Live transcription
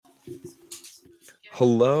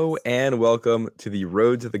Hello and welcome to the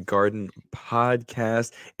Road to the Garden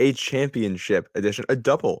podcast, a championship edition, a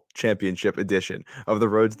double championship edition of the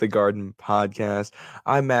Road to the Garden podcast.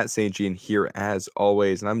 I'm Matt St. Jean here as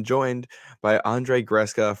always, and I'm joined by Andre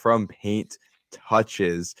Greska from Paint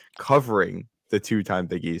Touches, covering the two-time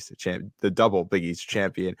Big East champ, the double Big East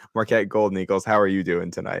champion, Marquette Golden Eagles. How are you doing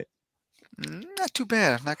tonight? Not too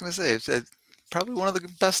bad. I'm not going to say it's probably one of the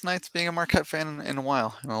best nights being a Marquette fan in a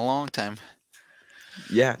while, in a long time.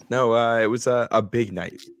 Yeah, no, it was a big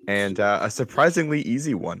night and a surprisingly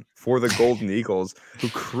easy one for the Golden Eagles, who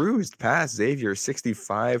cruised past Xavier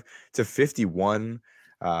 65-51.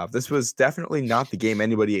 This was definitely not the game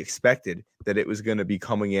anybody expected that it was going to be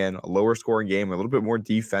coming in, a lower scoring game, a little bit more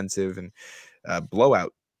defensive and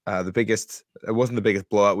blowout. It wasn't the biggest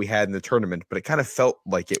blowout we had in the tournament, but it kind of felt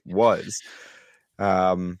like it was.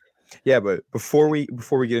 Yeah, but before we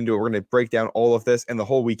get into it, we're going to break down all of this and the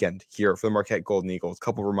whole weekend here for the Marquette Golden Eagles. A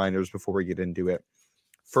couple reminders before we get into it.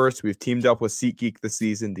 First, we've teamed up with SeatGeek this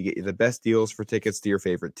season to get you the best deals for tickets to your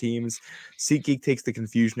favorite teams. SeatGeek takes the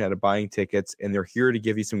confusion out of buying tickets, and they're here to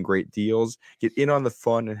give you some great deals. Get in on the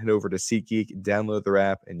fun and head over to SeatGeek, download their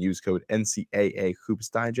app, and use code NCAA Hoops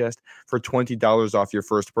Digest for $20 off your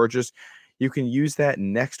first purchase. You can use that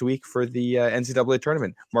next week for the NCAA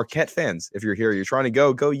tournament. Marquette fans, if you're here, you're trying to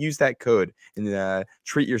go use that code and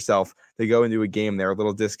treat yourself. They go into a game there, a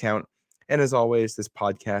little discount. And as always, this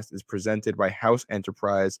podcast is presented by House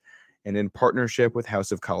Enterprise and in partnership with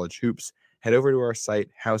House of College Hoops. Head over to our site,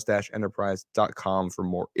 house-enterprise.com, for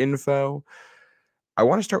more info. I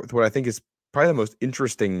want to start with what I think is probably the most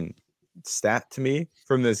interesting stat to me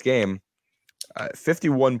from this game.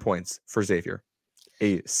 51 points for Xavier,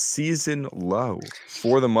 a season low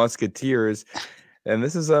for the Musketeers. And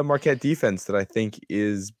this is a Marquette defense that I think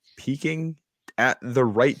is peaking at the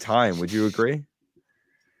right time. Would you agree?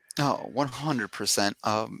 Oh, 100%.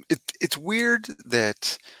 It's weird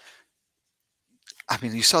that, I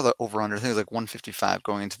mean, you saw the over-under, I think it was like 155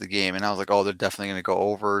 going into the game, and I was like, oh, they're definitely going to go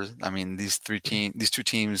over. I mean, these two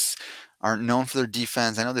teams aren't known for their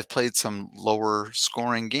defense. I know they've played some lower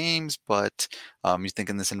scoring games, but you think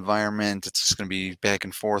in this environment, it's just going to be back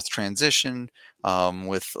and forth transition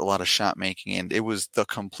with a lot of shot making, and it was the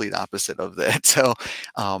complete opposite of that. So,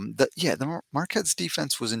 the Marquette's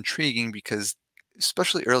defense was intriguing because,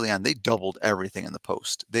 especially early on, they doubled everything in the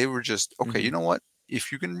post. They were just, okay, you know what?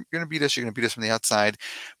 If you're going to beat us, you're going to beat us from the outside.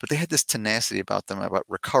 But they had this tenacity about them about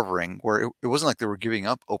recovering, where it wasn't like they were giving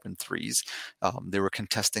up open threes. They were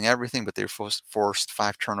contesting everything, but they forced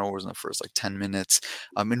 5 turnovers in the first like 10 minutes,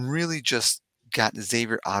 and really just got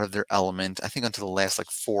Xavier out of their element. I think until the last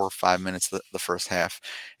like 4 or 5 minutes of the first half,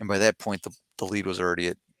 and by that point the lead was already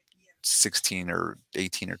at 16 or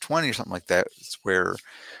 18 or 20 or something like that. It's where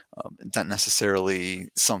it's not necessarily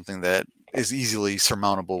something that is easily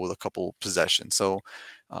surmountable with a couple possessions. So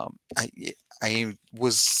I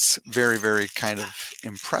was very, very kind of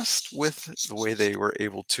impressed with the way they were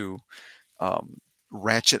able to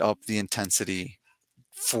ratchet up the intensity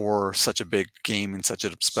for such a big game and such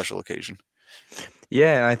a special occasion.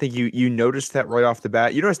 Yeah, and I think you noticed that right off the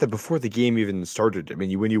bat. You noticed that before the game even started. I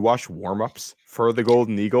mean, when you watch warm-ups for the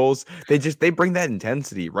Golden Eagles, they bring that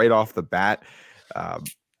intensity right off the bat. Um,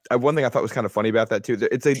 One thing I thought was kind of funny about that too.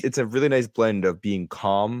 It's a really nice blend of being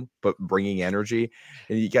calm but bringing energy.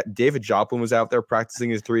 And you got David Joplin was out there practicing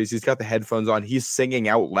his threes. He's got the headphones on. He's singing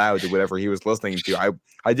out loud to whatever he was listening to.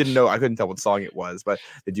 I didn't know. I couldn't tell what song it was, but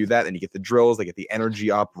they do that, and you get the drills. They get the energy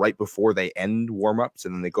up right before they end warm-ups,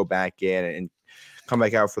 and then they go back in and come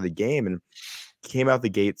back out for the game, and came out the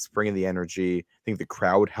gates bringing the energy. I think the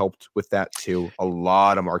crowd helped with that too. A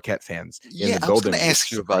lot of Marquette fans in Yeah, the I was going building, to which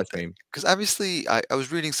ask you about surprised that me. because obviously I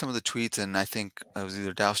was reading some of the tweets, and I think it was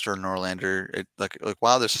either Douster or Norlander.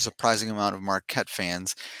 Wow, there's a surprising amount of Marquette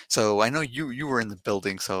fans. So I know you were in the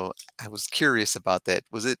building, so I was curious about that.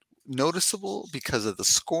 Was it noticeable because of the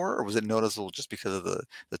score, or was it noticeable just because of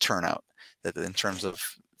the turnout that in terms of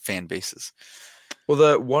fan bases? Well,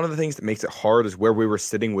 the one of the things that makes it hard is where we were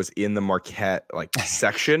sitting was in the Marquette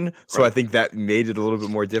section, so I Right. think that made it a little bit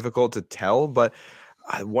more difficult to tell. But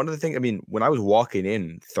one of the things, I mean, when I was walking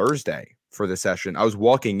in Thursday for the session, I was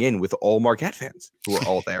walking in with all Marquette fans who were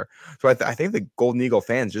all there. So I think the Golden Eagle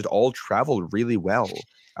fans just all traveled really well.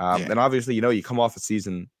 Yeah. And obviously, you come off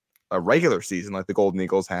a regular season like the Golden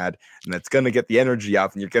Eagles had, and that's going to get the energy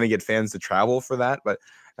up, and you're going to get fans to travel for that. But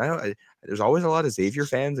I don't know, there's always a lot of Xavier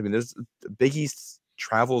fans. I mean, there's Big East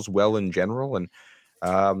travels well in general, and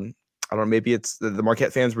um, I don't know, maybe it's the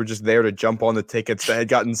Marquette fans were just there to jump on the tickets that had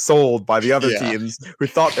gotten sold by the other Yeah. teams who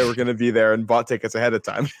thought they were going to be there and bought tickets ahead of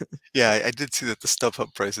time. Yeah, I did see that the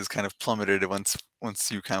StubHub prices kind of plummeted once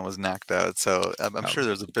UConn was knocked out. So I'm Oh, sure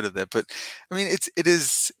there's a bit of that. But I mean,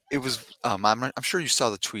 it was. I'm sure you saw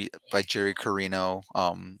the tweet by Jerry Carino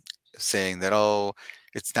saying that, oh,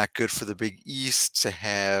 it's not good for the Big East to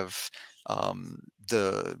have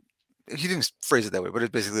the. He didn't phrase it that way, but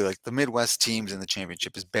it's basically like the Midwest teams in the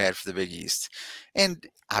championship is bad for the Big East. And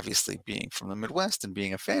obviously, being from the Midwest and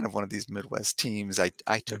being a fan of one of these Midwest teams,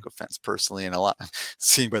 I took offense personally, and a lot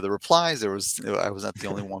seeing by the replies, I was not the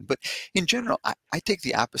only one. But in general, I take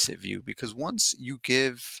the opposite view, because once you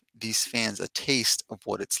give these fans a taste of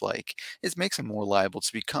what it's like, it makes them more liable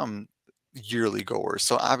to become yearly goers.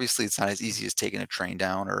 So obviously it's not as easy as taking a train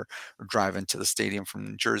down or driving to the stadium from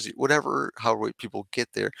New Jersey, whatever, however people get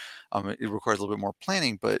there. It requires a little bit more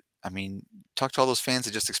planning, but I mean, talk to all those fans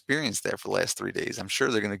that just experienced that for the last 3 days. I'm sure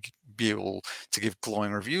they're going to be able to give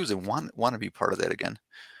glowing reviews and want to be part of that again.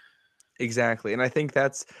 exactly. And I think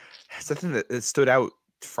that's something that stood out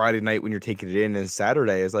Friday night when you're taking it in, and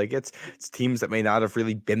Saturday is like it's teams that may not have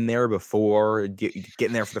really been there before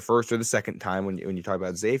getting there for the first or the second time when you talk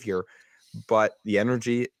about Xavier, but the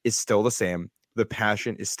energy is still the same. The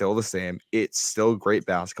passion is still the same. It's still great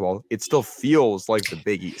basketball. It still feels like the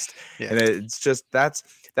Big East. Yeah. And it's just that's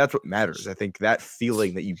what matters. I think that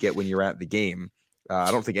feeling that you get when you're at the game. I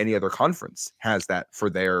don't think any other conference has that for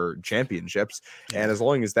their championships. Yeah. And as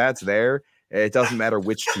long as that's there, it doesn't matter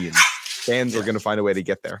which team. Fans are going to find a way to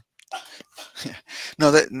get there. Yeah.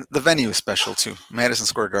 No, the venue is special too. Madison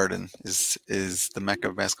Square Garden is the mecca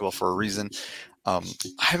of basketball for a reason. I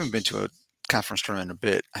haven't been to a conference tournament in a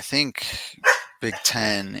bit. I think Big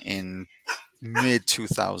Ten in mid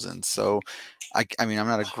 2000s. So I mean, I'm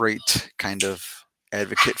not a great kind of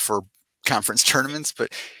advocate for conference tournaments,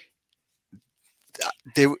 but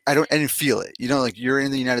I didn't feel it. You know, like you're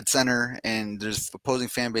in the United Center and there's opposing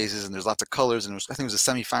fan bases and there's lots of colors, and I think it was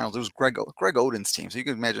the semifinals. It was Greg Oden's team, so you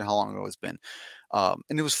can imagine how long ago it's been.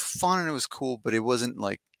 And it was fun and it was cool, but it wasn't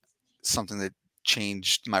like something that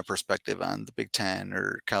changed my perspective on the Big Ten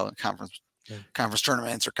or conference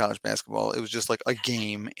tournaments or college basketball. It was just like a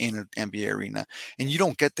game in an NBA arena, and you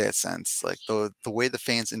don't get that sense. Like the way the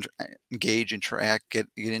fans engage, interact, get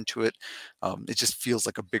into it, it just feels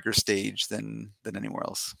like a bigger stage than anywhere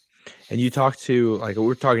else. And you talk to, like,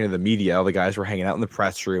 we're talking to the media, all the guys were hanging out in the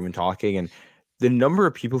press room and talking, and the number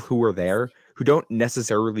of people who were there who don't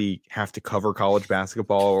necessarily have to cover college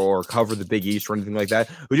basketball or cover the Big East or anything like that,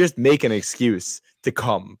 who just make an excuse to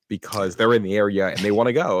come because they're in the area and they want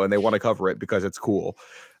to go and they want to cover it because it's cool.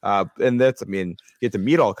 And that's, I mean, you get to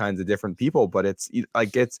meet all kinds of different people, but it's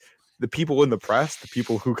like, it's the people in the press, the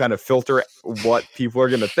people who kind of filter what people are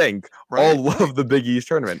going to think, all love the Big East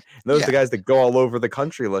tournament. And those are the guys that go all over the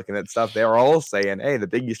country looking at stuff. They're all saying, hey, the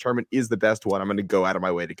Big East tournament is the best one. I'm going to go out of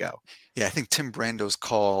my way to go. Yeah, I think Tim Brando's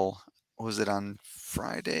call, was it on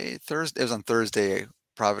Thursday? It was on Thursday,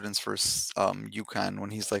 Providence versus UConn, when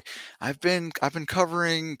he's like, I've been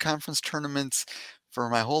covering conference tournaments for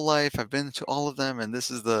my whole life. I've been to all of them, and this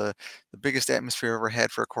is the biggest atmosphere I've ever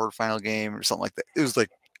had for a quarterfinal game or something like that. It was like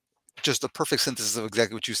just a perfect synthesis of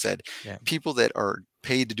exactly what you said. Yeah. People that are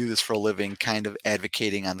paid to do this for a living kind of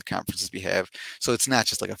advocating on the conference's behalf. So it's not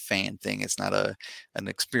just like a fan thing. It's not an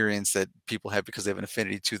experience that people have because they have an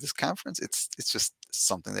affinity to this conference. It's just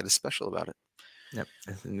something that is special about it. Yep.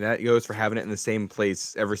 And that goes for having it in the same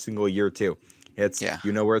place every single year too. It's,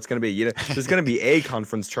 you know where it's going to be. You know, there's going to be a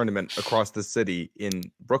conference tournament across the city in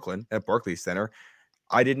Brooklyn at Barclays Center.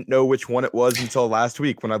 I didn't know which one it was until last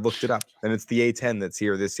week when I looked it up, and it's the A10 that's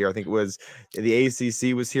here this year. I think it was the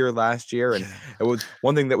ACC was here last year, and it was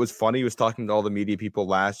one thing that was funny was talking to all the media people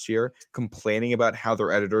last year, complaining about how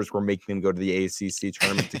their editors were making them go to the ACC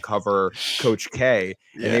tournament to cover Coach K,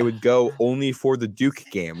 and they would go only for the Duke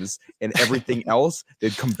games, and everything else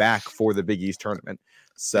they'd come back for the Big East tournament.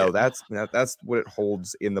 So that's what it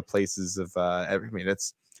holds in the places of. I mean,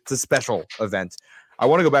 it's a special event. I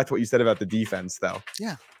want to go back to what you said about the defense, though.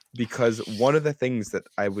 Yeah. Because one of the things that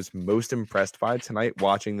I was most impressed by tonight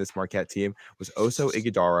watching this Marquette team was Oso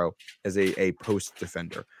Ighodaro as a post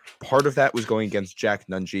defender. Part of that was going against Jack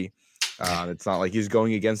Nunge. It's not like he's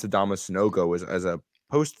going against Adama Sanogo as a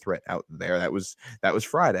post threat out there. That was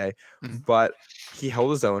Friday. Mm-hmm. But he held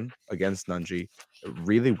his own against Nunge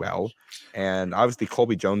really well. And obviously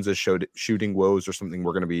Colby Jones's shooting woes or something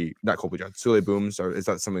we're going to be, not Colby Jones, Sule Booms, or is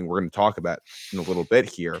that something we're going to talk about in a little bit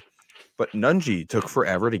here. But Nunge took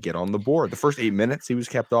forever to get on the board. The first 8 minutes he was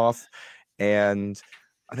kept off. And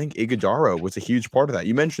I think Ighodaro was a huge part of that.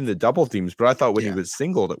 You mentioned the double teams, but I thought when he was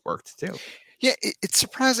singled, it worked too. Yeah, it's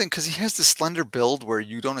surprising because he has this slender build where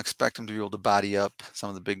you don't expect him to be able to body up some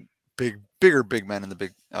of the bigger big men in the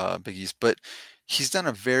Big East, but he's done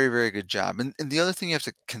a very, very good job. And the other thing you have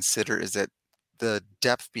to consider is that the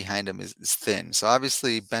depth behind him is thin. So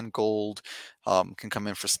obviously Ben Gold can come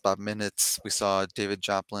in for spot minutes. We saw David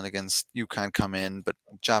Joplin against UConn come in, but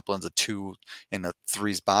Joplin's a 2 in a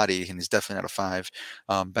 3's body, and he's definitely not a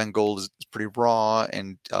 5. Ben Gold is pretty raw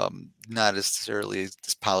and not necessarily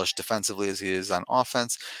as polished defensively as he is on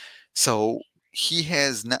offense. So he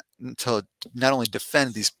has not to not only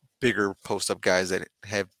defend these bigger post-up guys that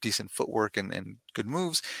have decent footwork and good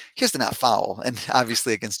moves, he has to not foul. And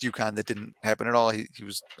obviously against UConn, that didn't happen at all. He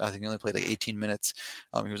was, I think he only played like 18 minutes.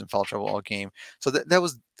 He was in foul trouble all game. So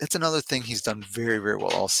that's another thing he's done very, very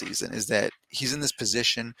well all season, is that he's in this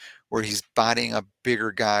position where he's bodying up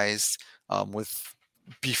bigger guys with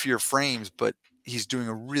beefier frames, but he's doing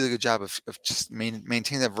a really good job of just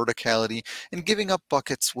maintaining that verticality and giving up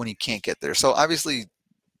buckets when he can't get there. So obviously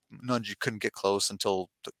Nunge couldn't get close until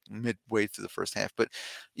midway through the first half. But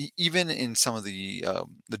even in some of the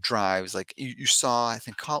drives, like you saw, I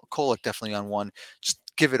think Kolek definitely on one, just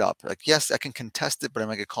give it up. Like, yes, I can contest it, but I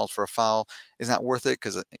might get called for a foul. It's not worth it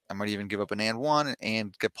because I might even give up an and one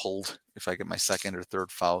and get pulled if I get my second or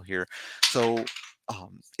third foul here. So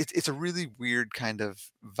it's a really weird kind of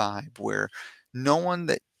vibe where no one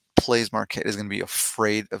that plays Marquette is going to be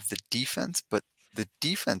afraid of the defense, but the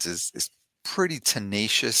defense is pretty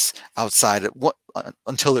tenacious outside of what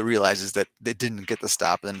until it realizes that they didn't get the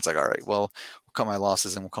stop. And then it's like, all right, well, we'll cut my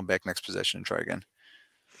losses and we'll come back next possession and try again.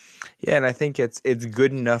 Yeah, and I think it's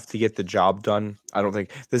good enough to get the job done. I don't think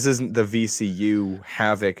this isn't the VCU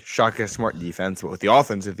havoc Shaka Smart defense, but with the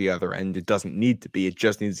offense at the other end, it doesn't need to be. It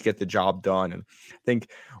just needs to get the job done. And I think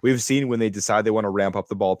we've seen when they decide they want to ramp up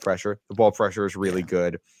the ball pressure is really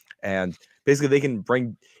good. And basically they can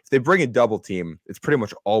if they bring a double team, it's pretty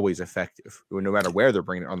much always effective. No matter where they're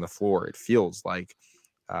bringing it on the floor, it feels like.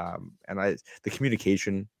 The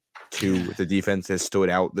communication to the defense has stood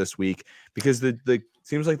out this week because the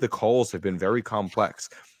seems like the calls have been very complex.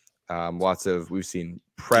 We've seen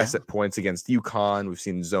press at points against UConn, we've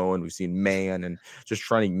seen zone, we've seen man, and just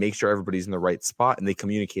trying to make sure everybody's in the right spot, and they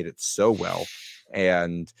communicate it so well.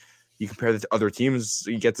 And you compare that to other teams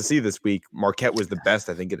you get to see this week, Marquette was the best,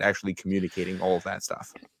 I think, at actually communicating all of that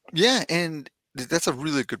stuff. Yeah, and that's a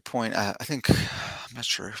really good point. I think, I'm not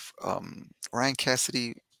sure if Ryan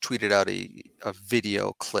Cassidy tweeted out a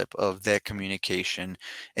video clip of that communication,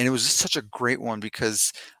 and it was just such a great one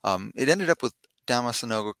because it ended up with Dama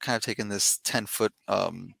Sanogo kind of taking this 10-foot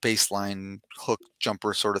baseline hook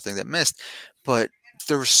jumper sort of thing that missed, but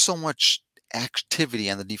there was so much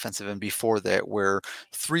activity on the defensive end before that where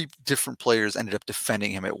 3 different players ended up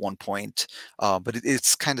defending him at one point, but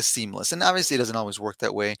it's kind of seamless, and obviously it doesn't always work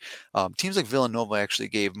that way. Teams like Villanova actually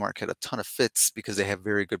gave Marquette a ton of fits because they have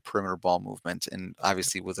very good perimeter ball movement, and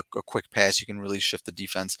obviously with a quick pass you can really shift the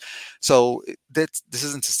defense. So this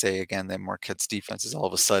isn't to say again that Marquette's defense is all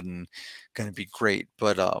of a sudden going to be great,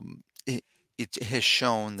 but it has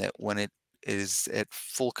shown that when it is at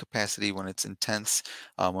full capacity, when it's intense,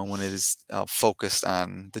 and when it is focused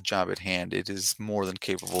on the job at hand, it is more than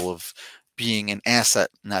capable of being an asset,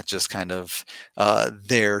 not just kind of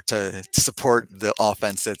there to support the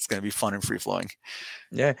offense that's going to be fun and free flowing.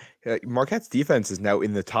 Yeah, Marquette's defense is now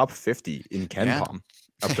in the top 50 in KenPom,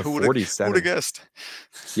 up to 47. Who would have guessed?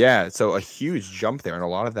 Yeah, so a huge jump there, and a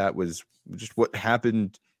lot of that was just what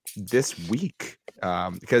happened this week.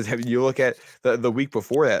 Because you look at the week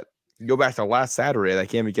before that, you go back to last Saturday, that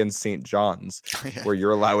game against St. John's, where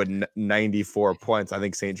you're allowed 94 points. I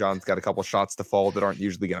think St. John's got a couple shots to fall that aren't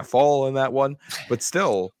usually going to fall in that one, but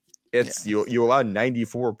still, you allowed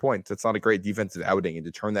 94 points. It's not a great defensive outing, and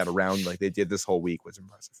to turn that around like they did this whole week was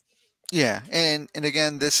impressive. Yeah, and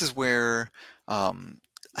again, this is where I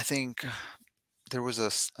think there was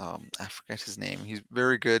I forget his name. He's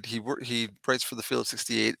very good. He writes for the Field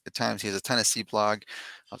 68 at times. He has a Tennessee blog.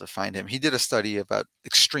 I'll have to find him. He did a study about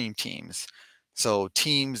extreme teams. So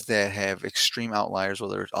teams that have extreme outliers,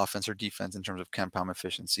 whether it's offense or defense, in terms of KenPom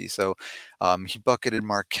efficiency. So he bucketed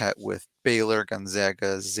Marquette with Baylor,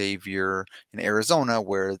 Gonzaga, Xavier, and Arizona,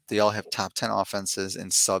 where they all have top 10 offenses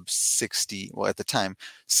and sub 60. Well, at the time,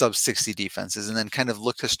 sub 60 defenses, and then kind of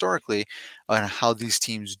looked historically on how these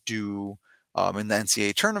teams do in the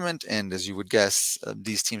NCAA tournament. And as you would guess,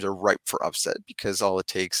 these teams are ripe for upset because all it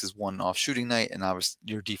takes is one off shooting night, and obviously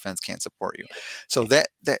your defense can't support you. So that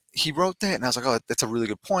he wrote that, and I was like, oh, that's a really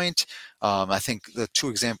good point. I think the 2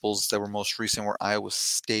 examples that were most recent were Iowa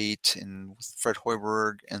State and Fred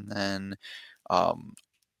Hoiberg, and then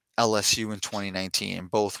LSU in 2019,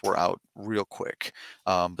 and both were out real quick.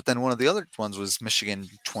 But then one of the other ones was Michigan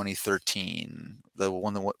 2013, the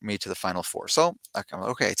one that made to the Final Four. So I'm like,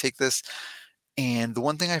 okay, take this. And the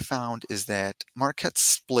one thing I found is that Marquette's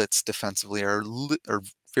splits defensively are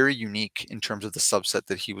very unique in terms of the subset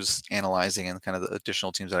that he was analyzing and kind of the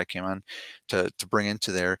additional teams that I came on to bring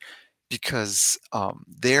into there, because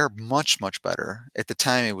they're much, much better. At the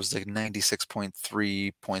time, it was like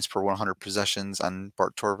 96.3 points per 100 possessions on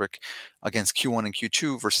Bart Torvik against Q1 and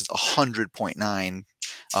Q2 versus 100.9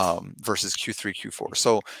 versus Q3, Q4.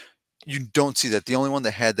 So you don't see that. The only one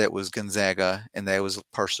that had that was Gonzaga, and that was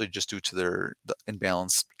partially just due to the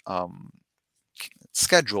imbalanced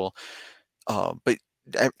schedule. But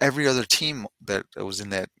every other team that was in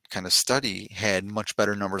that kind of study had much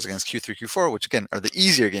better numbers against Q3, Q4, which again are the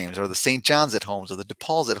easier games, or the St. John's at homes, or the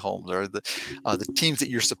DePaul's at homes, or the teams that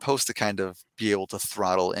you're supposed to kind of be able to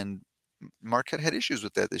throttle. And Marquette had issues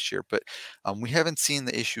with that this year, but we haven't seen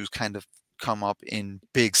the issues kind of come up in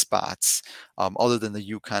big spots, other than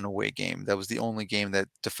the UConn away game. That was the only game that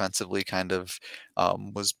defensively kind of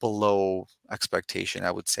was below expectation,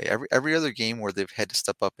 I would say. Every other game where they've had to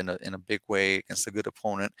step up in a big way against a good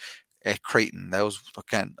opponent, at Creighton, that was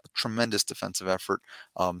again a tremendous defensive effort.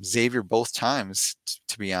 Xavier both times,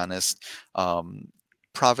 to be honest.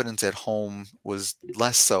 Providence at home was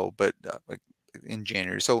less so, but in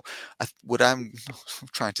January. So what I'm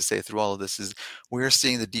trying to say through all of this is we're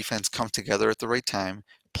seeing the defense come together at the right time,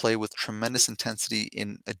 play with tremendous intensity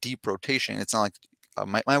in a deep rotation. It's not like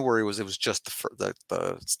my worry was it was just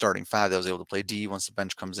the starting five that was able to play D. Once the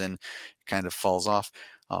bench comes in, it kind of falls off.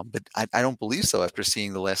 But I don't believe so after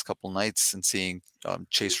seeing the last couple nights and seeing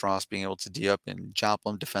Chase Ross being able to D up and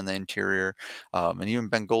Joplin defend the interior, and even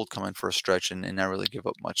Ben Gold come in for a stretch and not really give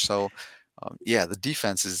up much. So yeah, the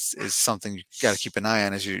defense is something you got to keep an eye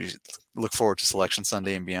on as you look forward to Selection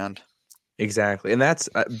Sunday and beyond. Exactly. And that's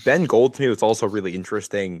Ben Gold to me was also really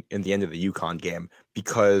interesting in the end of the UConn game,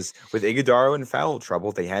 because with Iguodaro in foul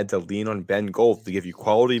trouble, they had to lean on Ben Gold to give you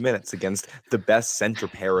quality minutes against the best center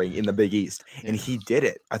pairing in the Big East. And he did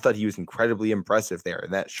it. I thought he was incredibly impressive there in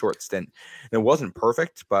that short stint. And it wasn't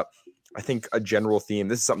perfect, but I think a general theme,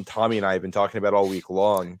 this is something Tommy and I have been talking about all week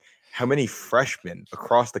long, how many freshmen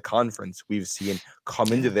across the conference we've seen come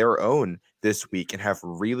into their own this week and have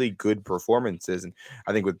really good performances. And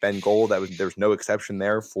I think with Ben Gold, there's no exception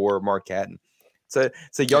there for Marquette. And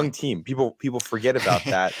it's a young team. People forget about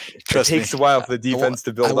that. It takes a while for the defense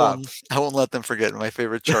to build up. I won't let them forget. My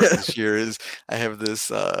favorite chart this year is I have this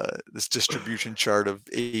this distribution chart of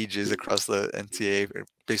ages across the NCAA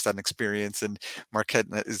based on experience, and Marquette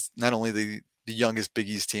is not only the youngest Big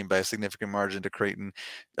East team by a significant margin to Creighton,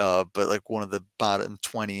 but like one of the bottom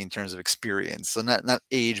 20 in terms of experience. So not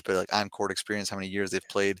age, but like on-court experience, how many years they've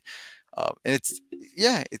played. And it's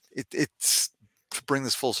to bring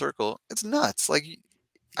this full circle, it's nuts. Like,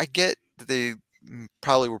 I get that they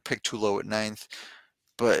probably were picked too low at 9th,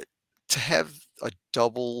 but to have a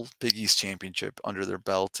double Big East championship under their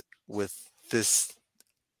belt with this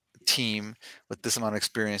team, with this amount of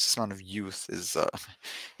experience, this amount of youth, is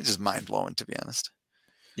it's just mind blowing, to be honest.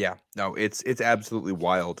 Yeah, no, it's absolutely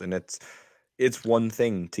wild, and it's one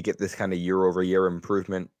thing to get this kind of year over year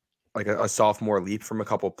improvement, like a sophomore leap from a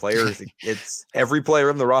couple players. It's every player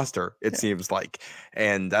in the roster, it seems like,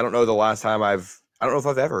 and I don't know the last time I don't know if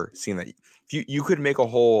I've ever seen that. If you could make a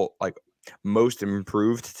whole like most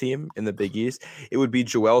improved team in the Big East, it would be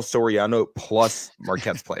Joel Soriano plus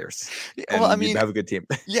Marquette's players. And well, I mean, you'd have a good team.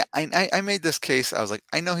 Yeah, I made this case. I was like,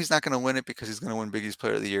 I know he's not going to win it because he's going to win Big East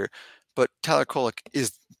Player of the Year, but Tyler Kolek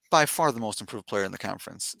is by far the most improved player in the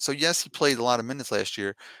conference. So yes, he played a lot of minutes last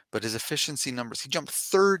year, but his efficiency numbers, he jumped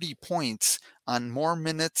 30 points on more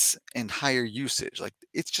minutes and higher usage. Like,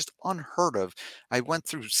 it's just unheard of. I went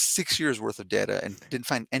through 6 years worth of data and didn't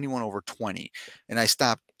find anyone over 20. And I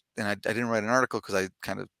stopped, and I didn't write an article because I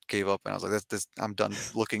kind of gave up, and I was like, I'm done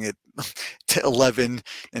looking at 11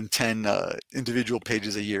 and 10 individual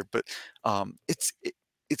pages a year. But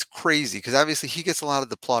it's crazy because obviously he gets a lot of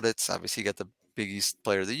the plaudits. Obviously he got the Big East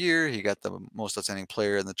Player of the Year. He got the most outstanding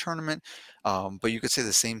player in the tournament. But you could say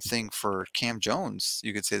the same thing for Cam Jones.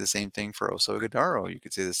 You could say the same thing for Oso Iguodaro. You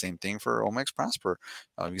could say the same thing for Omex Prosper.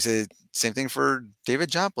 You could say the same thing for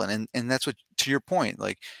David Joplin. And that's what, to your point,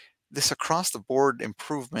 like, this across the board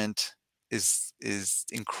improvement is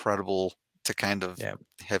incredible to kind of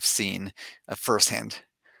have seen firsthand.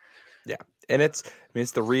 Yeah. And it's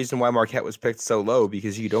the reason why Marquette was picked so low,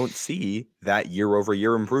 because you don't see that year over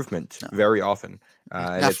year improvement very often.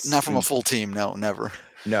 Not from a full team. No, never.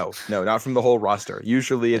 No, not from the whole roster.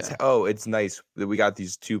 Usually it's, Yeah. oh, it's nice that we got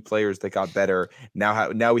these two players that got better.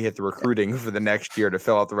 Now we hit the recruiting for the next year to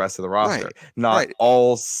fill out the rest of the roster. Right. Not Right.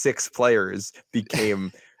 all 6 players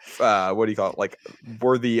became what do you call it? Like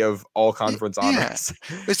worthy of all conference Yeah. honors.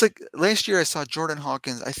 It's like last year I saw Jordan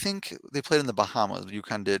Hawkins. I think they played in the Bahamas,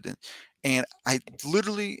 UConn did. And I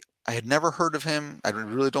had never heard of him. I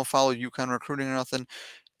really don't follow UConn recruiting or nothing.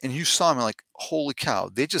 And you saw him and like, holy cow,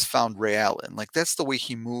 they just found Ray Allen. Like that's the way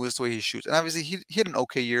he moves, the way he shoots. And obviously he had an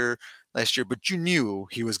okay year last year, but you knew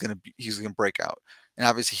he was gonna break out. And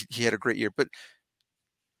obviously he had a great year. But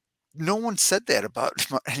no one said that about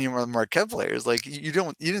any of the Marquette players. Like you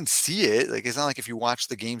didn't see it. Like it's not like if you watch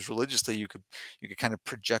the games religiously, you could kind of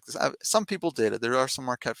project this. Some people did. There are some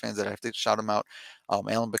Marquette fans that I have to shout them out.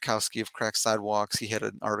 Alan Bukowski of Cracked Sidewalks, he had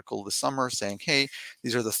an article this summer saying, "Hey,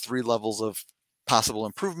 these are the 3 levels of possible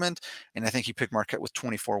improvement," and I think he picked Marquette with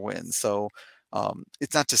 24 wins. So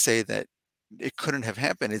it's not to say that it couldn't have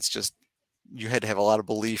happened. It's just you had to have a lot of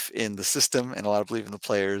belief in the system and a lot of belief in the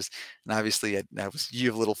players. And obviously, that was you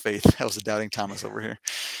have little faith. That was a doubting Thomas over here.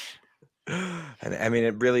 And I mean,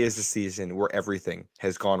 it really is a season where everything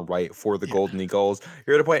has gone right for the Yeah, Golden Eagles.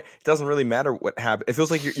 You're at a point, it doesn't really matter what happened. It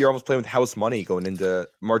feels like you're almost playing with house money going into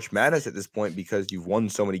March Madness at this point because you've won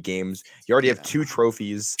so many games. You already have yeah, 2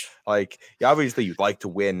 trophies. Like, obviously, you'd like to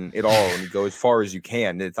win it all and you go as far as you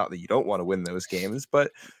can. It's not that you don't want to win those games,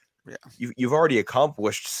 but yeah, you've already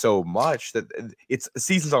accomplished so much that it's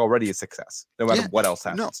season's already a success, no matter yeah. what else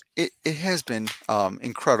No, happens. it has been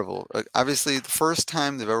incredible. Obviously, the first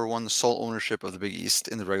time they've ever won the sole ownership of the Big East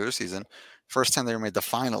in the regular season, first time they ever made the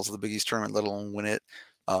finals of the Big East tournament, let alone win it.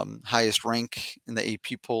 Highest rank in the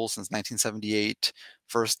AP poll since 1978.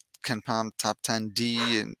 First KenPom top 10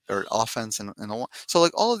 D and or offense and all. So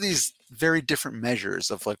like all of these very different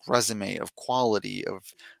measures of like resume, of quality,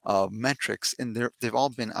 of metrics, and they've all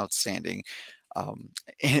been outstanding. And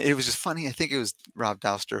it was just funny. I think it was Rob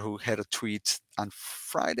Douster who had a tweet on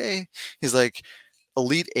Friday. He's like,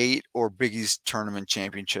 Elite Eight or Big East Tournament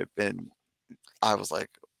Championship. And I was like,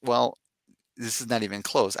 well, this is not even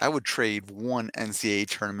close. I would trade one NCAA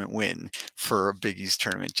tournament win for a Big East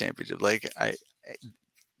Tournament Championship.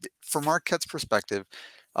 From Marquette's perspective,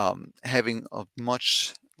 having a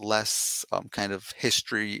much less kind of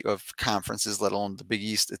history of conferences, let alone the Big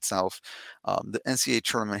East itself, the NCAA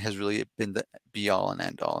tournament has really been the be all and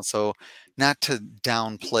end all. And so, not to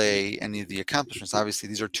downplay any of the accomplishments, obviously,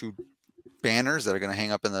 these are 2 banners that are going to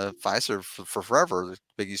hang up in the Fiserv for forever: the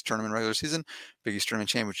Big East tournament regular season, Big East tournament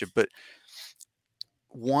championship. But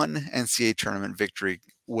one NCAA tournament victory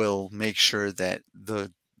will make sure that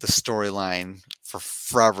the storyline for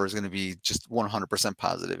forever is going to be just 100%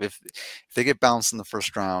 positive. If they get bounced in the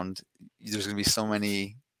first round, there's going to be so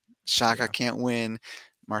many Shaka Yeah. can't win.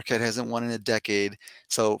 Marquette hasn't won in a decade.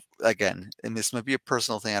 So again, and this might be a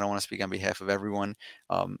personal thing. I don't want to speak on behalf of everyone.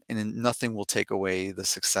 And nothing will take away the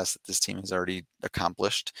success that this team has already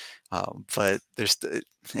accomplished. But there's,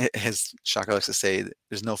 as Shaka likes to say,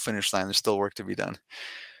 there's no finish line. There's still work to be done.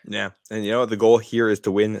 Yeah. And you know what? The goal here is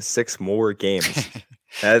to win 6 more games.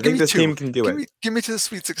 And I Give think me this 2. team can do it. Give me to the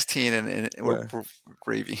Sweet 16 and we're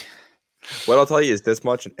gravy. What I'll tell you is this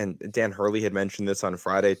much, and Dan Hurley had mentioned this on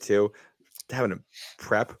Friday too. Having a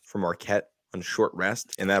prep for Marquette on short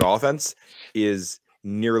rest in that offense is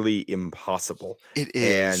nearly impossible. It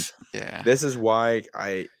And is. Yeah. this is why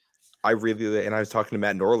I really, and I was talking to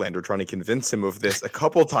Matt Norlander trying to convince him of this a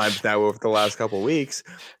couple times now over the last couple weeks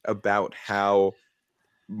about how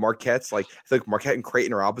Marquette's like, I think Marquette and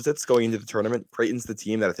Creighton are opposites going into the tournament. Creighton's the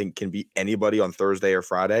team that I think can beat anybody on Thursday or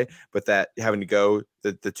Friday, but that having to go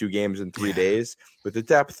the 2 games in 3 Yeah. days with the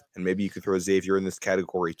depth, and maybe you could throw Xavier in this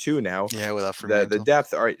category too now. Yeah, without The Fremantle.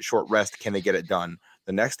 depth, all right, short rest, can they get it done?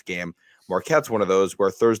 The next game, Marquette's one of those where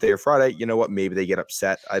Thursday or Friday, you know what, maybe they get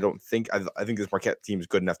upset. I think this Marquette team is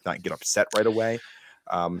good enough to not get upset right away.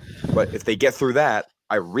 But if they get through that,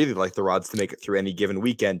 I really like the Rods to make it through any given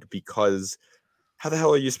weekend because how the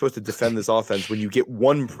hell are you supposed to defend this offense when you get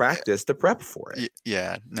one practice to prep for it?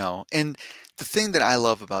 Yeah, no. And the thing that I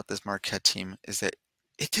love about this Marquette team is that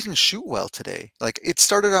it didn't shoot well today. Like it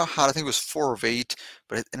started out hot. I think it was 4 of 8,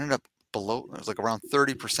 but it ended up below. It was like around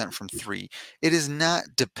 30% from 3. It is not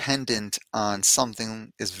dependent on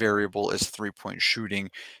something as variable as 3-point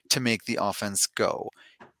shooting to make the offense go.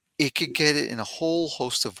 It could get it in a whole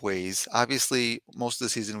host of ways. Obviously, most of the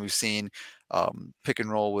season we've seen pick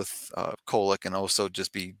and roll with Kolek and also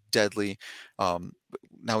just be deadly.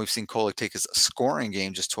 Now we've seen Kolek take his scoring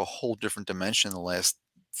game just to a whole different dimension in the last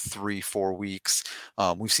 3-4 weeks.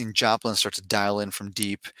 We've seen Joplin start to dial in from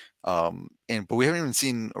deep But we haven't even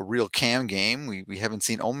seen a real Cam game. We haven't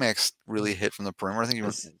seen Omax really hit from the perimeter. I think he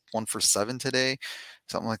went 1 for 7 today,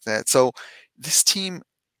 something like that. So this team,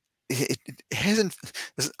 it hasn't.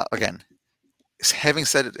 Again, having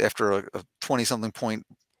said it, after a 20-something point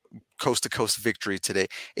coast to coast victory today,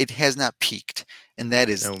 it has not peaked, and that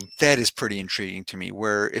is pretty intriguing to me.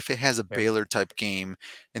 Where if it has a Baylor type game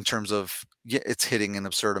in terms of it's hitting an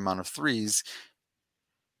absurd amount of threes,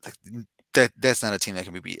 like that's not a team that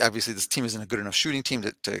can be beat. Obviously, this team isn't a good enough shooting team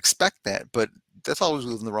to expect that, but that's always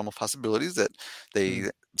within the realm of possibilities that they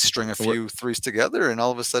string a few threes together, and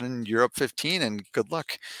all of a sudden you're up 15, and good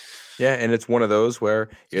luck. Yeah, and it's one of those where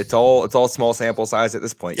it's all small sample size at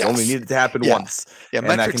this point. You only need it to happen once, and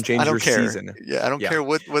metrics, that can change your season. Yeah, I don't care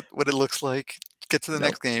what it looks like. Get to the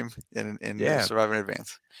next game and survive in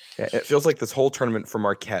advance. Yeah, it feels like this whole tournament for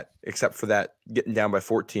Marquette, except for that getting down by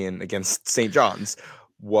 14 against St. John's,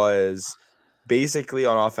 was basically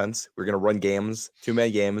on offense. We're going to run games,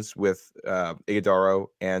 2-man games with Iguodaro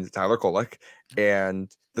and Tyler Kolek, and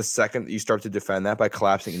the second that you start to defend that by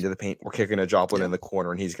collapsing into the paint, we're kicking a Joplin in the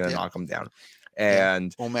corner, and he's going to knock him down.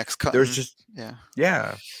 And Omax there's just and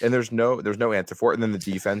there's no answer for it. And then the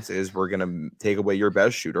defense is we're going to take away your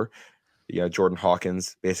best shooter. Jordan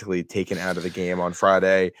Hawkins basically taken out of the game on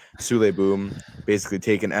Friday. Sule Boom basically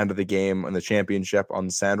taken out of the game on the championship on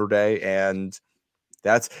Saturday. And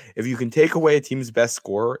that's if you can take away a team's best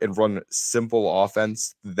scorer and run simple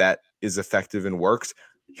offense that is effective and works,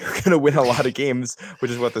 you're going to win a lot of games, which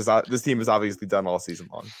is what this team has obviously done all season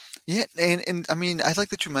long. Yeah, and I mean, I like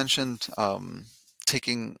that you mentioned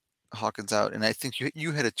taking Hawkins out, and I think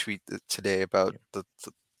you had a tweet today about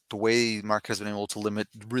the way Mark has been able to limit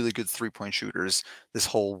really good 3-point shooters this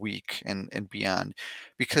whole week and beyond,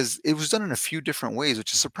 because it was done in a few different ways,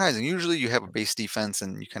 which is surprising. Usually you have a base defense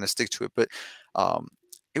and you kind of stick to it, but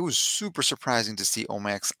it was super surprising to see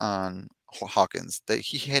Omax on Hawkins, that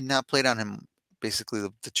he had not played on him basically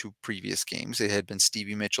the 2 previous games. It had been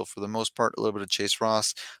Stevie Mitchell for the most part, a little bit of Chase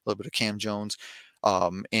Ross, a little bit of Cam Jones,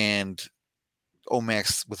 and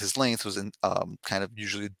Omax with his length was in kind of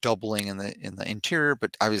usually doubling in the interior,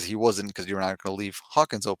 but obviously he wasn't, because you're not going to leave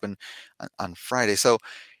Hawkins open on Friday. So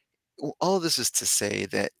all of this is to say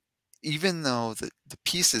that even though the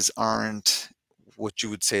pieces aren't what you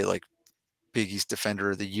would say like Big East Defender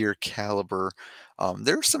of the Year caliber,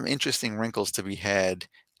 there are some interesting wrinkles to be had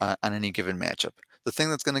on any given matchup. The thing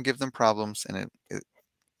that's going to give them problems, and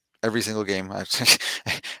every single game, I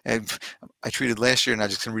tweeted last year, and I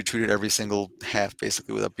just can retweet it every single half,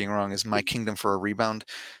 basically, without being wrong, is my kingdom for a rebound.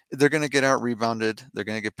 They're going to get out rebounded. They're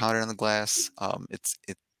going to get pounded on the glass.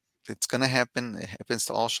 It's going to happen. It happens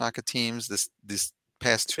to all Shaka teams. This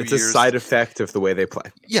past 2 years. It's a side effect of the way they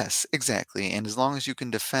play. Yes, exactly. And as long as you can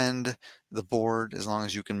defend the board, as long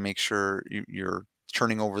as you can make sure you're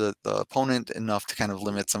turning over the opponent enough to kind of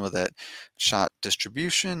limit some of that shot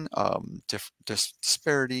distribution,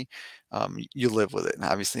 disparity, you live with it. And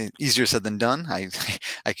obviously, easier said than done. I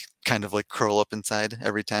kind of like curl up inside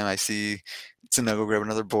every time I see Sanogo grab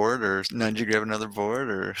another board, or Nunji grab another board,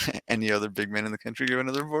 or any other big man in the country grab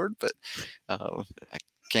another board. But I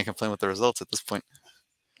can't complain with the results at this point.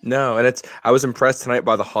 No, and I was impressed tonight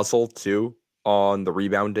by the hustle too on the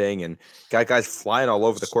rebounding, and got guys flying all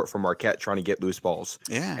over the court from Marquette trying to get loose balls.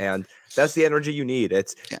 Yeah, and that's the energy you need.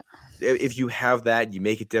 If you have that, you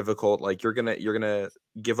make it difficult. Like you're gonna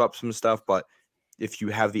give up some stuff, but if you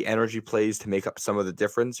have the energy plays to make up some of the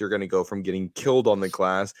difference, you're gonna go from getting killed on the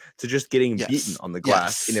glass to just getting beaten on the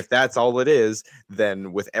glass. And if that's all it is,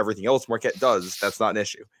 then with everything else Marquette does, that's not an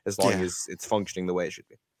issue as long as it's functioning the way it should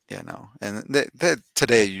be. Yeah, no, and that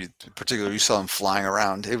today, particularly, you saw him flying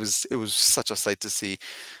around. It was such a sight to see.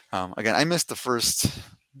 Again, I missed the first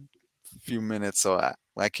few minutes, so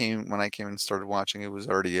when I came and started watching, it was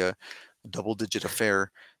already a double-digit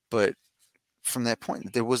affair. But from that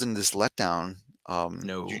point, there wasn't this letdown.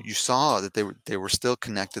 No, you saw that they were still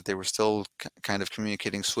connected. They were still kind of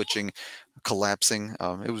communicating, switching, collapsing.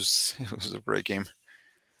 It was a great game.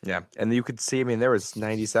 Yeah, and you could see, I mean, there was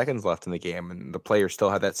 90 seconds left in the game, and the players still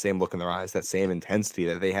had that same look in their eyes, that same intensity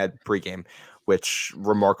that they had pregame, which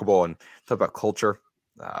remarkable. And talk about culture,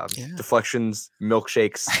 deflections,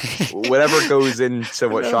 milkshakes, whatever goes into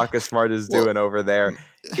what Shaka Smart is doing over there,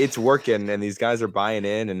 it's working, and these guys are buying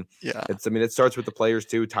in. And it starts with the players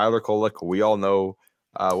too. Tyler Kolek, we all know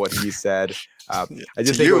what he said. I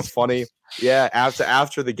just think it was funny. Yeah,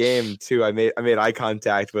 after the game too, I made eye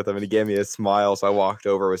contact with him, and he gave me a smile. So I walked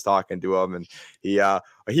over, was talking to him, and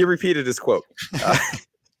he repeated his quote.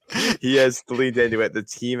 He has leaned into it. The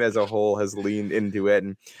team as a whole has leaned into it,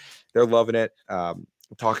 and they're loving it.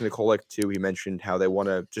 Talking to Kolek too, he mentioned how they want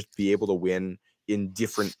to just be able to win in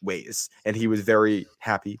different ways. And he was very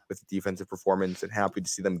happy with the defensive performance and happy to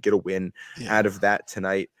see them get a win out of that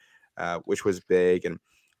tonight, which was big. And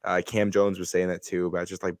Cam Jones was saying that too, about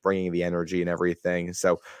just like bringing the energy and everything.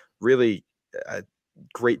 So really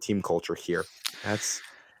great team culture here. That's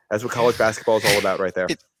what college basketball is all about right there.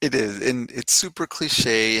 It is, and it's super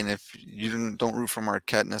cliche. And if you don't root for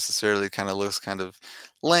Marquette necessarily, it kind of looks kind of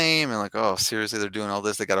lame and like, oh, seriously, they're doing all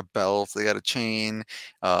this. They got a belt, they got a chain,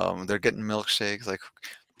 they're getting milkshakes. Like,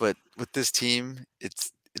 but with this team,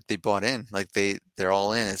 they bought in. Like they're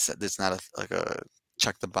all in. It's not like a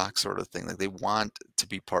check the box sort of thing. Like they want to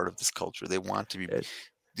be part of this culture. They want to be.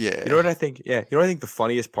 Yeah. You know what I think? Yeah. You know what I think the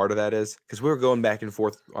funniest part of that is? Because we were going back and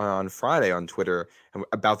forth on Friday on Twitter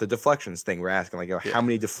about the deflections thing. We're asking, like, how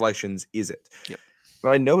many deflections is it? Yep.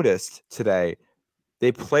 But I noticed today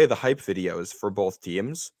they play the hype videos for both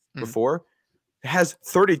teams before. It has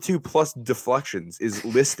 32 plus deflections is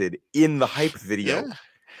listed in the hype video. Yeah.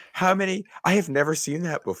 How many? I have never seen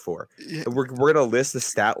that before. Yeah. We're gonna list a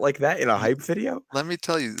stat like that in a hype video. Let me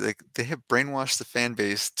tell you, like they have brainwashed the fan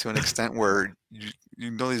base to an extent where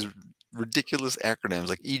you know these ridiculous acronyms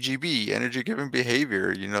like EGB, energy giving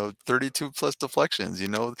behavior. 32 plus deflections. You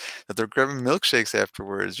know that they're grabbing milkshakes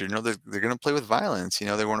afterwards. You know that they're gonna play with violence.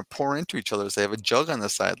 They want to pour into each other. So they have a jug on the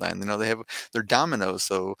sideline. They have their dominoes.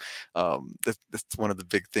 So that's one of the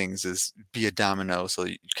big things is be a domino. So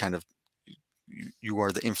you kind of you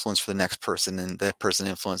are the influence for the next person and that person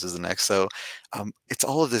influences the next. So it's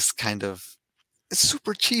all of this kind of, it's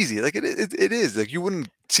super cheesy. Like it is like, you wouldn't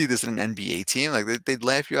see this in an NBA team. Like they'd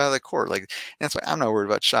laugh you out of the court. Like, and that's why I'm not worried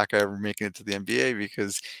about Shaka ever making it to the NBA,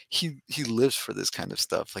 because he lives for this kind of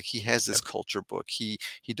stuff. Like he has this culture book. He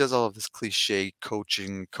does all of this cliche coach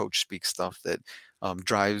speak stuff that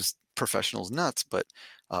drives professionals nuts. But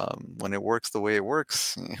when it works the way it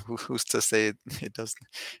works, who's to say it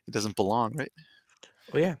doesn't belong, right?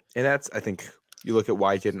 Well, yeah, and that's, I think you look at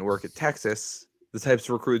why it didn't work at Texas. The types of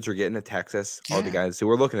recruits you're getting at Texas are the guys who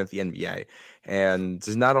are looking at the NBA, and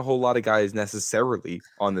there's not a whole lot of guys necessarily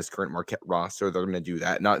on this current Marquette roster that are going to do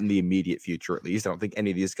that. Not in the immediate future, at least. I don't think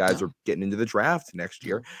any of these guys are getting into the draft next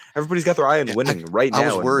year. Everybody's got their eye on winning right now. I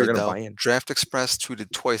was worried though. Draft Express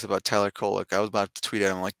tweeted twice about Tyler Kolek. I was about to tweet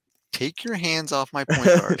at him like, "Take your hands off my point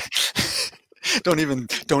guard." Don't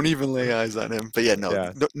even lay eyes on him.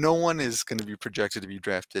 But no one is going to be projected to be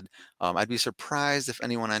drafted. I'd be surprised if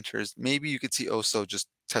anyone enters. Maybe you could see Oso just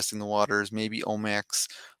testing the waters. Maybe Omax.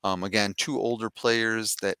 Again, two older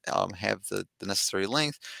players that have the necessary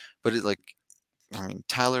length. But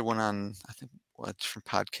Tyler went on, I think, a different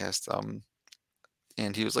podcast.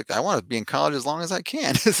 And he was like, I want to be in college as long as I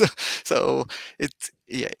can. so it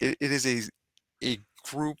is a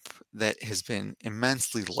group that has been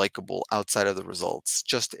immensely likable outside of the results,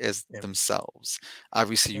 just as themselves.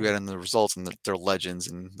 Obviously, you add in the results, and they're legends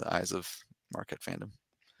in the eyes of Marquette fandom.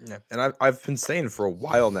 Yeah, and I've been saying for a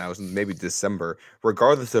while now, since maybe December,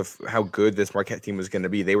 regardless of how good this Marquette team was going to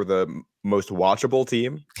be, they were the most watchable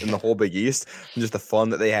team in the whole Big East. And just the fun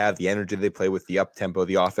that they have, the energy they play with, the up tempo,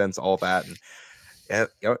 the offense, all that,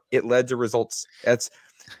 and it led to results. That's,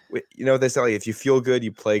 they say, like, if you feel good,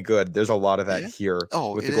 you play good. There's a lot of that here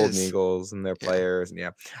with the Golden Eagles and their players. And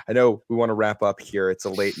I know we want to wrap up here. It's a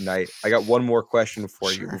late night. I got one more question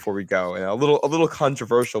for you before we go, and a little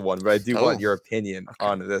controversial one, but I do want your opinion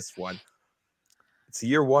on this one. It's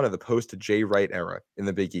year one of the post-Jay Wright era in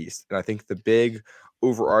the Big East, and I think the big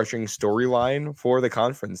overarching storyline for the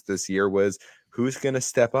conference this year was who's going to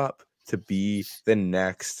step up to be the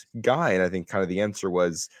next guy. And I think kind of the answer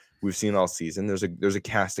was, we've seen all season, there's a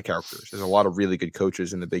cast of characters. There's a lot of really good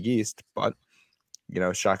coaches in the Big East, but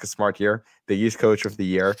Shaka Smart here, Big East Coach of the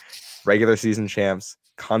Year, regular season champs,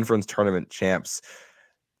 conference tournament champs.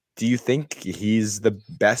 Do you think he's the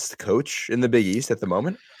best coach in the Big East at the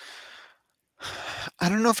moment? I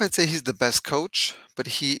don't know if I'd say he's the best coach, but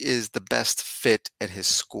he is the best fit at his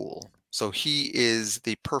school. So he is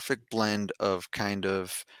the perfect blend of kind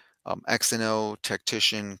of X and O,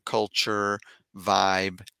 tactician, culture,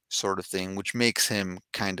 vibe sort of thing, which makes him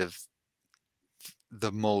kind of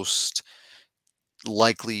the most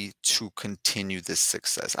likely to continue this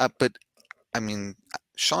success. But I mean,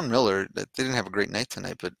 Sean Miller, they didn't have a great night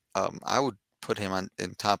tonight, but I would put him on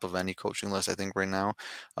top of any coaching list, I think, right now.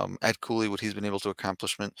 Ed Cooley, what he's been able to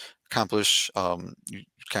accomplish, you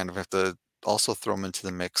kind of have to also throw him into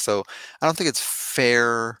the mix. So I don't think it's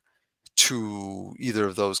fair to either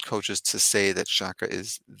of those coaches to say that Shaka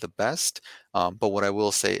is the best. But what I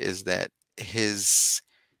will say is that his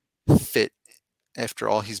fit, after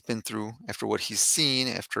all he's been through, after what he's seen,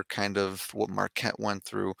 after kind of what Marquette went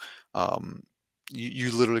through,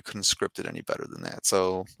 you literally couldn't script it any better than that.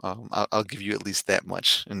 So I'll give you at least that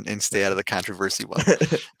much and stay out of the controversy one.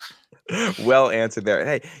 Well answered there.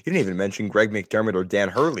 Hey, you didn't even mention Greg McDermott or Dan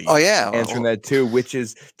Oh Hurley yeah, answering that too, which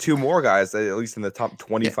is two more guys, at least in the top yeah.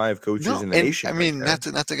 25 coaches No, in the and nation I right mean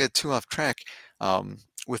there. not to get too off track.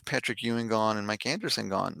 With Patrick Ewing gone and Mike Anderson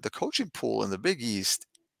gone, the coaching pool in the Big East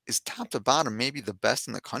is top to bottom, maybe the best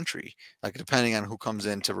in the country. Like depending on who comes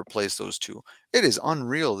in to replace those two, it is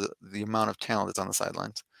unreal the amount of talent that's on the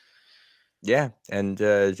sidelines. Yeah, and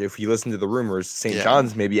if you listen to the rumors, St. Yeah,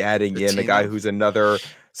 John's may be adding in a guy Pitino, who's another,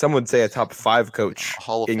 some would say a top 5 coach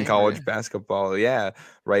Hall of in Famer. college basketball. Yeah,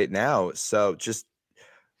 right now. So just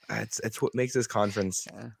it's what makes this conference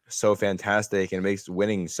Yeah. so fantastic and makes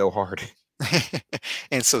winning so hard.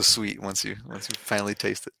 And so sweet once you finally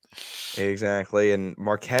taste it. Exactly, and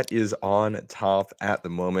Marquette is on top at the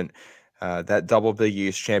moment. That double Big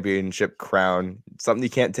East championship crown, something you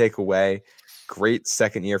can't take away. Great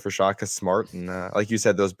second year for Shaka Smart, and like you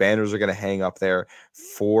said, those banners are going to hang up there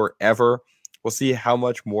forever. We'll see how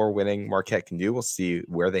much more winning Marquette can do. We'll see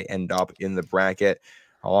where they end up in the bracket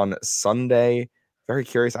on Sunday. Very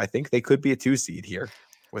curious. I think they could be a 2 seed here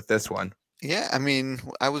with this one. Yeah, I mean,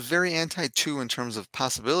 I was very anti two in terms of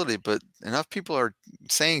possibility, but enough people are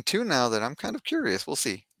saying two now that I'm kind of curious. We'll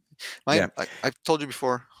see. Yeah. I've told you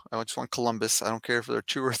before, I just want Columbus. I don't care if they're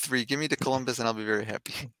two or three. Give me the Columbus and I'll be very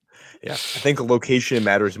happy. Yeah, I think location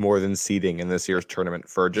matters more than seeding in this year's tournament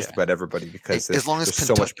for just Yeah. about everybody because As long as there's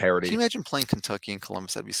so much Kentucky, can you parity. imagine playing Kentucky and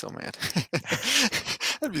Columbus? I'd be so mad.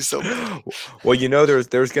 I'd be so mad. Well,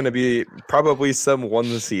 there's going to be probably some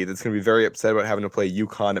one seed that's going to be very upset about having to play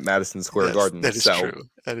UConn at Madison Square Yes, Garden. that is So true.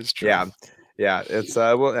 That is true. yeah, it's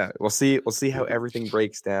we'll see how everything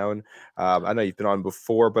breaks down. I know you've been on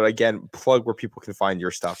before, but again, plug where people can find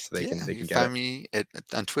your stuff so they Yeah, can you get find it. me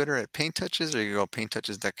on Twitter at Paint Touches, or you go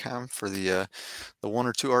painttouches.com for the one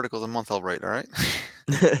or two articles a month I'll write. All right.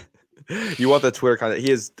 You want the Twitter content? He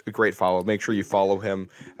is a great follow. Make sure you follow him.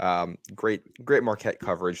 Great Marquette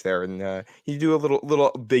coverage there, and you do a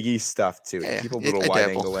little Big East stuff too. Yeah, Keep a little I wide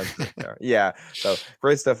dabble. angle lens there. Yeah, so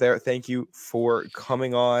great stuff there. Thank you for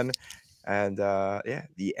coming on, and yeah,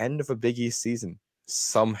 the end of a Big East season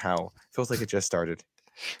somehow feels like it just started.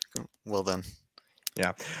 Well done.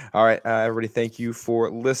 Yeah. All right, everybody. Thank you for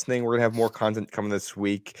listening. We're gonna have more content coming this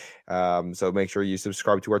week, so make sure you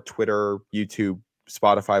subscribe to our Twitter, YouTube,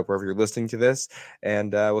 Spotify, wherever you're listening to this,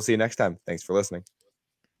 and we'll see you next time. Thanks for listening.